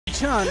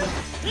Chun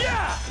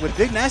with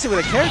BigNasty with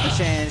a character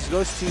change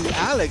goes to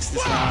Alex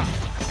this round.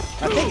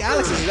 I think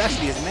Alex is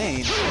actually his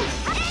main.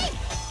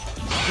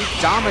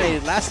 He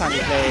dominated last time he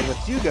played with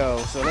Hugo,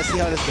 so let's see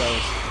how this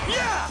goes.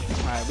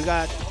 Alright, we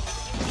got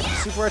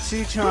Super Art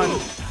 2 Chun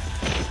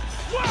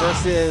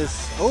versus,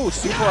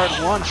 Super Art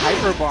 1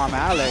 Hyper Bomb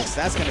Alex.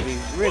 That's going to be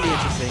really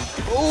interesting.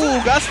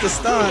 Oh, got the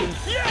stun.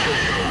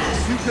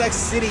 Suplex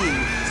City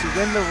to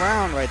win the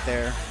round right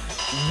there.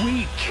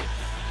 Weak.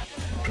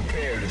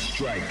 Prepare to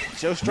strike.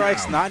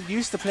 JoeStrikes not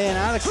used to playing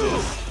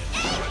Alex's.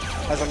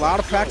 Has a lot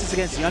of practice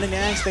against Yun and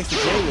Yangs thanks to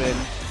J-Win.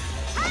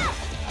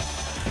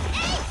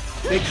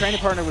 Big training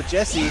partner with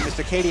Jesse,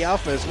 Mr. Katie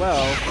Alpha as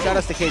well. Shout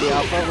outs to Katie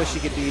Alpha. Wish she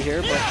could be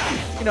here, but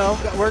you know,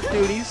 got work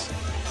duties.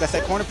 Got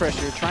that corner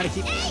pressure. Trying to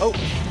keep. Oh,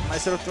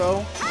 nice little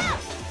throw.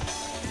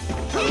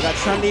 We got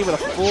Chun-Li with a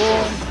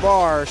full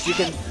bar. She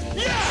can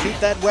shoot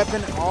that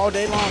weapon all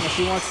day long if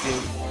she wants to.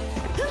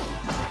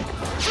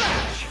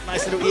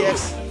 Nice little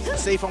EX.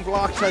 Safe on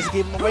block. Tries to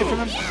keep him away from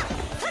him.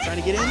 Trying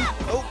to get in.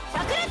 Oh.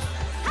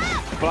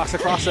 Blocks the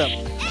cross up.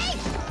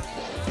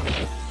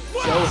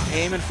 Joe's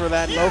aiming for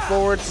that low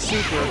forward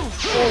super.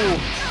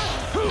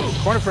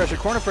 Oh. Corner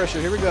pressure.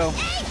 Here we go.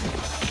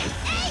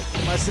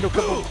 Nice little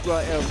couple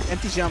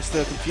empty jumps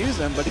to confuse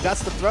him, but he got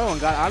the throw and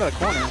got out of the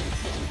corner.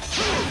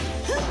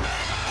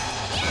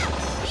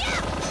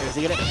 Does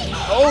he get it?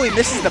 Oh, he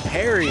misses the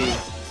parry.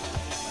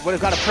 Would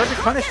have got a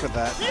perfect punish for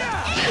that.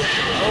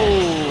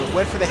 Oh,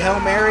 went for the Hail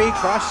Mary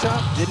cross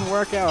chop. Didn't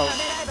work out.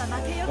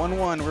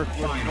 1-1. We're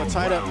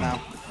tied up now.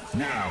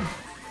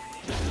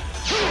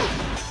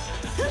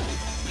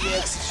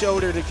 EX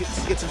shoulder to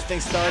get some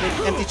things started.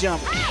 Empty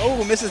jump.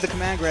 Oh, misses the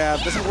command grab.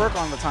 Doesn't work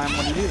on the time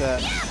when you do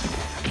that.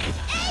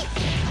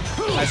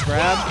 Nice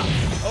grab.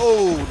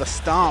 Oh, the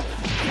stomp.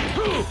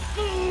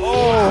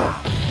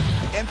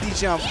 Oh, empty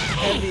jump.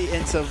 Empty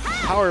into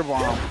power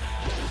bomb.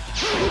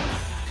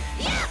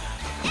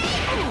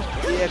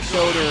 EX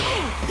shoulder.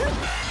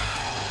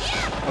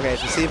 Okay,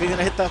 let's see if he's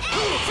gonna hit the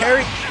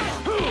parry.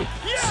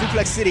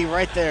 Suplex City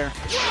right there.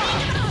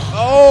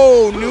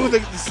 Oh,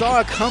 saw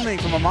it coming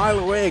from a mile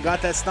away.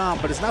 Got that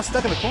stomp, but it's now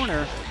stuck in the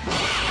corner.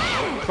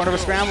 Corner of a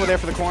scramble there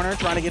for the corner,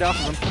 trying to get off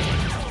of him.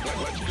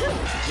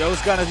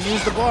 Joe's gonna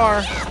use the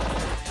bar.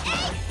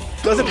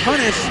 Doesn't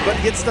punish, but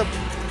gets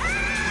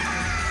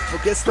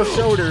the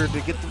shoulder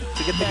to get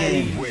the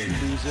game.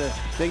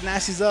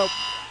 BigNasty's up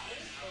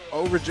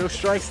over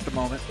JoeStrikes at the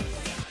moment.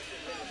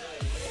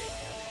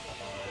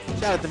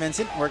 Shout out to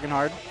Vincent, working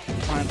hard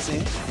behind the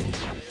scenes.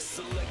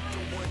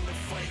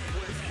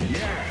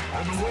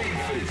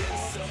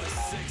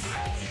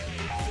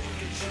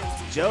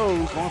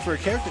 Joe's going for a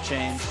character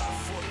change.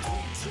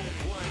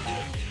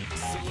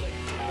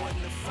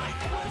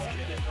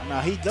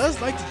 Now, he does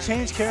like to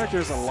change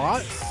characters a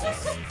lot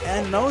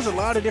and knows a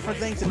lot of different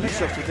things and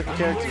mix-ups with different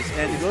characters.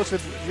 And he goes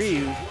with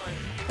Ryu.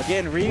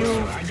 Again,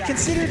 Ryu,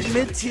 considered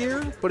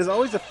mid-tier, but is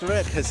always a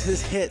threat because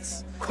his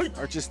hits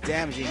are just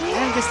damaging.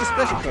 And he gets the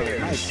special color.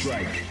 Nice.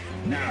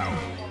 Now.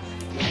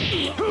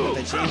 Got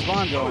that James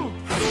Bond going.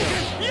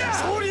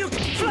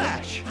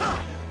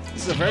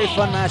 This is a very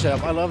fun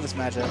matchup. I love this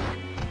matchup.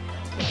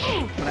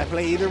 When I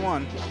play either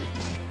one.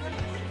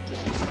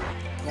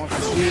 Going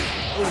for speed.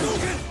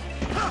 Ooh.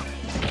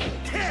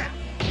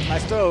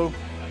 Nice throw.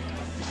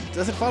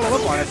 Doesn't follow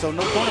up on it, so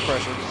no corner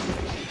pressure.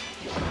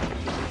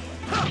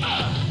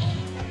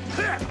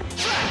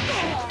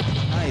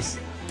 Nice.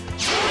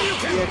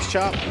 EX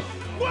chop.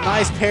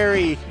 Nice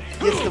parry.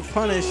 Gets the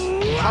punish.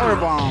 Power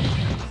bomb.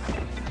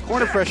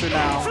 Corner pressure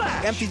now.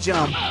 Empty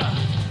jump.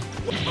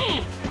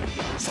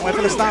 Went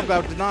for the stomp,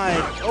 got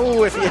denied.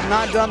 Oh, if he had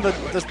not done the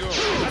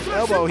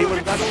elbow, he would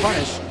have got the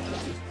punish.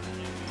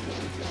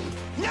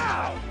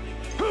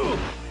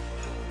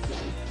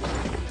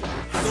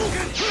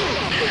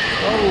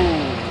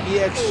 Oh,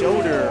 EX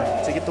shoulder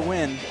to get the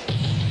win.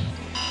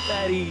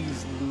 That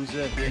easy,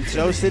 loser.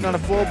 Joe sitting on a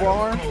full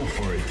bar.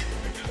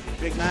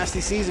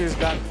 BigNasty Caesar's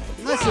got a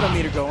nice little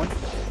meter going.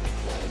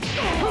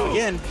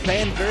 Again,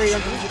 playing very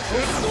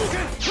unpredictable.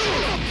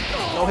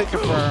 No hit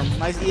confirm.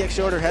 Nice EX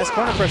shoulder. Has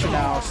corner pressure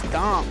now.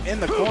 Stomp in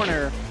the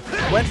corner.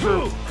 Went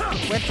for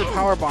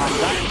power bomb.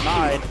 Got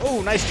denied.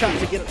 Oh, nice chop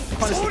to get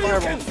punish the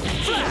fireball.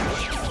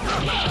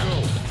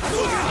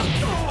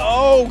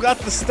 Oh, got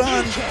the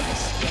stun.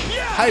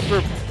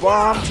 Hyper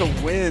bomb to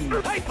win.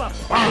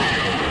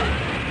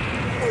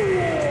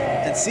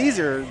 And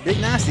Caesar,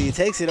 BigNasty,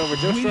 takes it over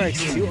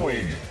JoeStrikes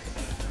 2-0.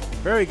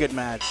 Very good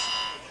match.